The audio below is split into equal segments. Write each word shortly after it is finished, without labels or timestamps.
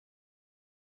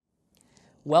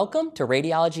Welcome to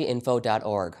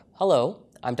radiologyinfo.org. Hello,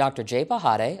 I'm Dr. Jay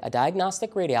Pahade, a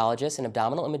diagnostic radiologist and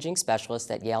abdominal imaging specialist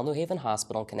at Yale New Haven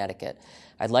Hospital in Connecticut.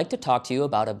 I'd like to talk to you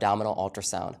about abdominal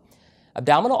ultrasound.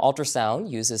 Abdominal ultrasound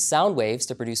uses sound waves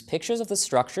to produce pictures of the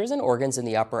structures and organs in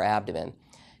the upper abdomen.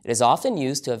 It is often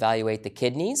used to evaluate the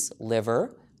kidneys,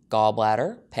 liver,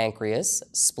 gallbladder, pancreas,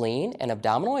 spleen, and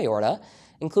abdominal aorta,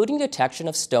 including detection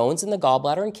of stones in the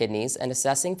gallbladder and kidneys and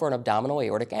assessing for an abdominal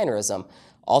aortic aneurysm,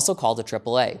 also called a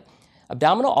AAA.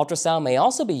 Abdominal ultrasound may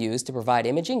also be used to provide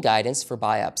imaging guidance for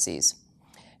biopsies.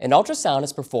 An ultrasound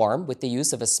is performed with the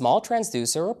use of a small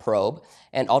transducer or probe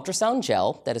and ultrasound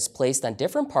gel that is placed on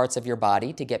different parts of your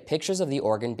body to get pictures of the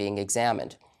organ being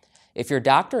examined. If your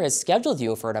doctor has scheduled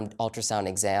you for an ultrasound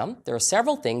exam, there are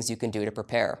several things you can do to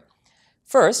prepare.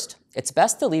 First, it's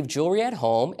best to leave jewelry at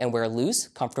home and wear loose,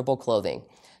 comfortable clothing.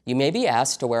 You may be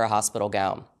asked to wear a hospital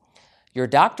gown. Your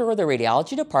doctor or the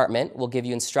radiology department will give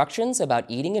you instructions about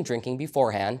eating and drinking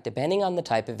beforehand, depending on the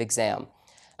type of exam.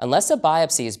 Unless a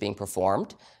biopsy is being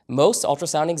performed, most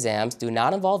ultrasound exams do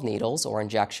not involve needles or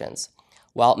injections.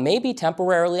 While it may be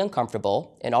temporarily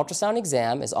uncomfortable, an ultrasound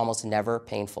exam is almost never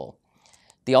painful.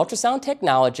 The ultrasound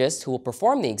technologist who will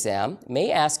perform the exam may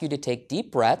ask you to take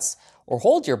deep breaths or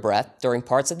hold your breath during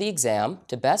parts of the exam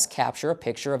to best capture a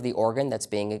picture of the organ that's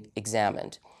being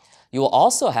examined. You will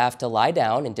also have to lie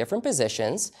down in different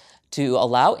positions to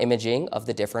allow imaging of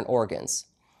the different organs.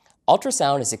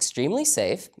 Ultrasound is extremely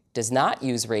safe, does not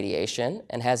use radiation,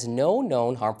 and has no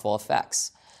known harmful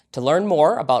effects. To learn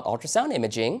more about ultrasound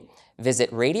imaging,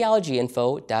 visit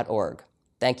radiologyinfo.org.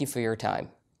 Thank you for your time.